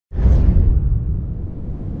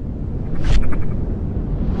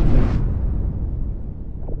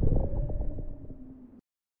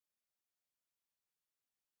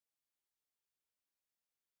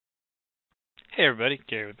Hey everybody,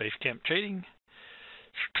 Gary with Basecamp Trading.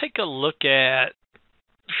 Let's take a look at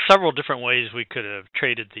several different ways we could have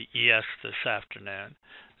traded the ES this afternoon.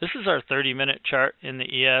 This is our 30-minute chart in the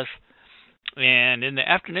ES, and in the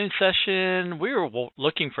afternoon session, we were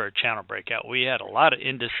looking for a channel breakout. We had a lot of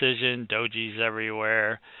indecision, dojis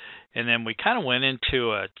everywhere, and then we kind of went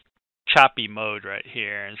into a choppy mode right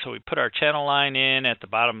here. And so we put our channel line in at the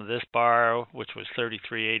bottom of this bar, which was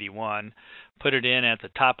 33.81. Put it in at the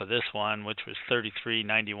top of this one, which was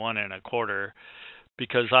 33.91 and a quarter,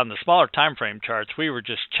 because on the smaller time frame charts, we were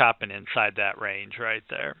just chopping inside that range right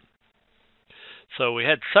there. So we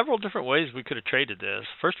had several different ways we could have traded this.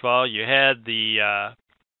 First of all, you had the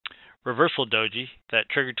reversal doji that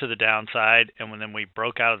triggered to the downside, and then we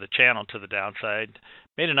broke out of the channel to the downside,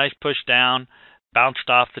 made a nice push down,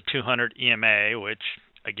 bounced off the 200 EMA, which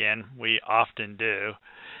again we often do,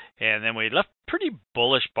 and then we left pretty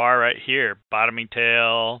bullish bar right here, bottoming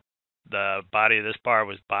tail. The body of this bar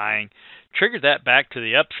was buying, triggered that back to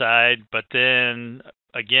the upside, but then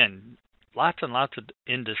again lots and lots of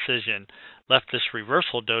indecision, left this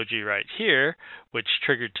reversal doji right here, which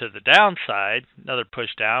triggered to the downside, another push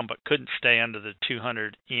down, but couldn't stay under the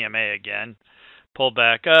 200 EMA again. Pulled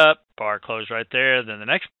back up, bar closed right there. Then the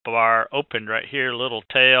next bar opened right here, little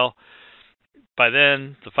tail. By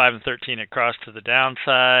then, the 5 and 13 had crossed to the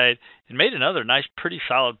downside and made another nice, pretty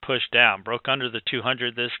solid push down. Broke under the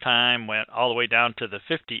 200 this time, went all the way down to the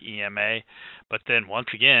 50 EMA, but then once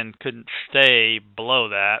again couldn't stay below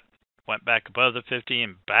that. Went back above the 50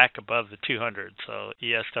 and back above the 200. So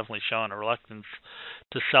ES definitely showing a reluctance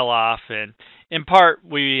to sell off. And in part,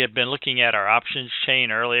 we had been looking at our options chain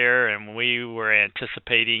earlier, and we were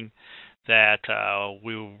anticipating that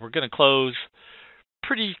we were going to close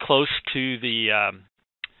pretty close to the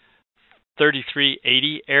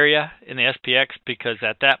 33.80 area in the SPX, because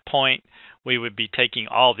at that point we would be taking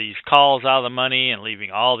all these calls out of the money and leaving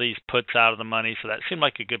all these puts out of the money. So that seemed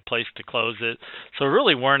like a good place to close it. So we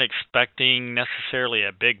really weren't expecting necessarily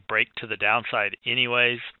a big break to the downside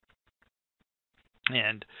anyways.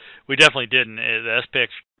 And we definitely didn't. The SPX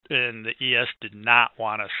and the ES did not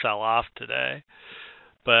want to sell off today.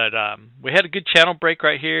 But we had a good channel break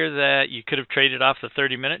right here that you could have traded off the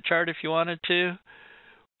 30-minute chart if you wanted to.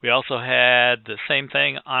 We also had the same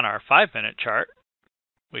thing on our 5-minute chart.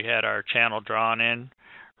 We had our channel drawn in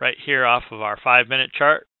right here off of our 5-minute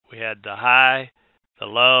chart. We had the high, the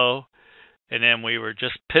low, and then we were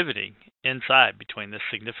just pivoting inside between this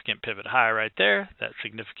significant pivot high right there, that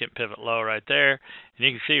significant pivot low right there. And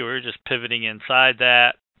you can see we were just pivoting inside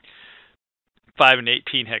that. 5 and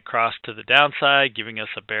 18 had crossed to the downside, giving us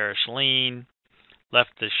a bearish lean.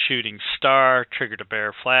 Left the shooting star, triggered a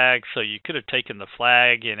bear flag, so you could have taken the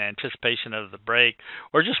flag in anticipation of the break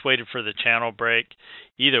or just waited for the channel break.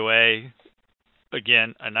 Either way,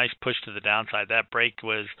 again, a nice push to the downside. That break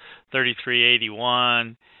was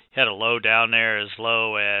 33.81. Had a low down there as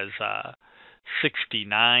low as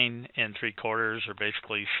 69 and 3/4, or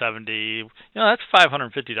basically 70. You know, that's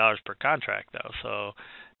 $550 per contract though, so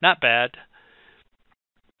not bad.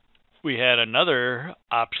 We had another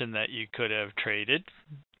option that you could have traded.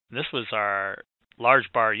 This was our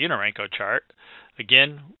large bar Renko chart.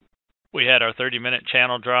 Again, we had our 30-minute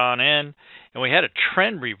channel drawn in, and we had a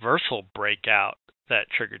trend reversal breakout that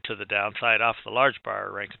triggered to the downside off the large bar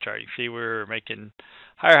Renko chart. You see we were making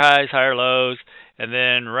higher highs, higher lows, and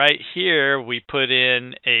then right here we put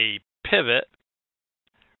in a pivot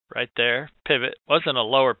right there. Pivot wasn't a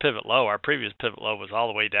lower pivot low. Our previous pivot low was all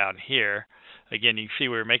the way down here. Again, you can see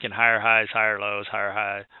we were making higher highs, higher lows, higher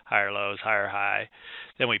high, higher lows, higher high.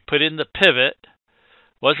 Then we put in the pivot.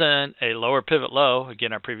 Wasn't a lower pivot low.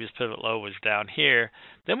 Again, our previous pivot low was down here.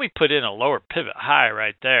 Then we put in a lower pivot high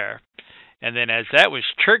right there. And then as that was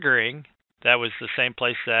triggering, that was the same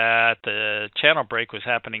place that the channel break was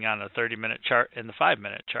happening on the 30-minute chart and the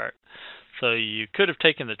 5-minute chart. So you could have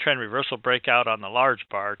taken the trend reversal breakout on the large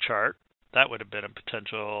bar chart. That would have been a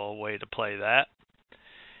potential way to play that.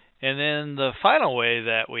 And then the final way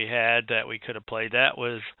that we had that we could have played that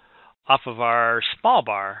was off of our small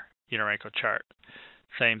bar Renko chart.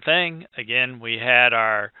 Same thing. Again, we had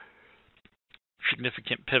our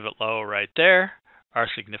significant pivot low right there, our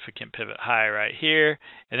significant pivot high right here,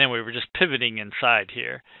 and then we were just pivoting inside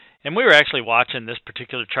here. And we were actually watching this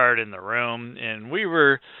particular chart in the room, and we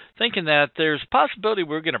were thinking that there's a possibility we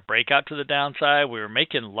were going to break out to the downside. We were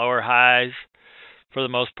making lower highs for the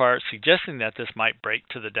most part, suggesting that this might break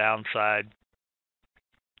to the downside.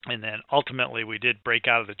 And then ultimately we did break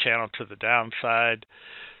out of the channel to the downside,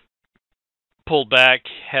 pulled back,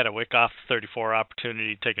 had a wick off 34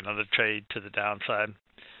 opportunity, take another trade to the downside.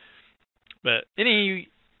 But any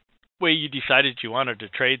way you decided you wanted to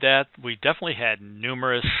trade that. We definitely had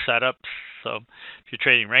numerous setups. So if you're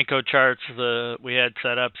trading Renko charts, we had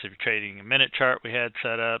setups. If you're trading a minute chart, we had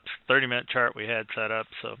setups. 30-minute chart, we had setups.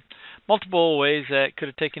 So multiple ways that could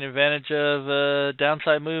have taken advantage of a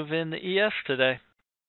downside move in the ES today.